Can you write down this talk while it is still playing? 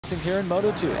racing here in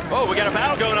Moto 2. Oh, we got a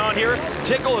battle going on here.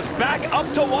 Tickle is back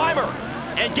up to Weimer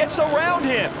and gets around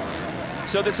him.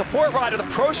 So the support rider, the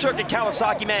Pro Circuit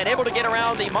Kawasaki man, able to get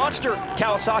around the monster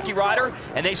Kawasaki rider,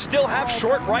 and they still have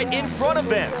Short right in front of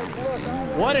them.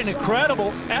 What an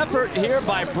incredible effort here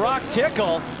by Broc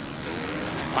Tickle.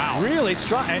 Wow. Really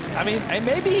strong. I mean, and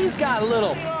maybe he's got a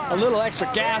little extra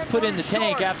gas put in the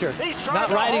tank after not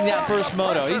riding that first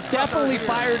moto. He's definitely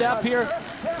fired up here.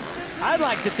 I'd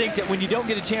like to think that when you don't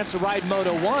get a chance to ride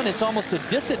Moto 1, it's almost a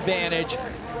disadvantage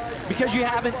because you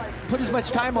haven't put as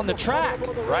much time on the track.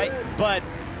 Right. But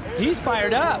he's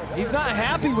fired up. He's not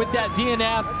happy with that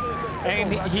DNF,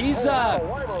 and he's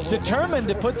determined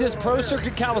to put this Pro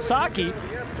Circuit Kawasaki,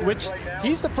 which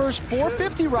he's the first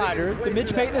 450 rider that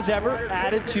Mitch Payton has ever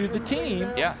added to the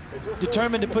team. Yeah.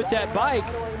 Determined to put that bike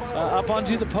up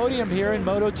onto the podium here in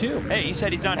Moto 2. Hey, he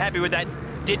said he's not happy with that.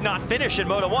 Did not finish in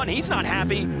Moto 1. He's not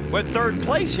happy with third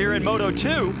place here in Moto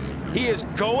 2. He is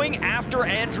going after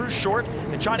Andrew Short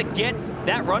and trying to get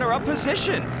that runner-up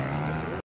position.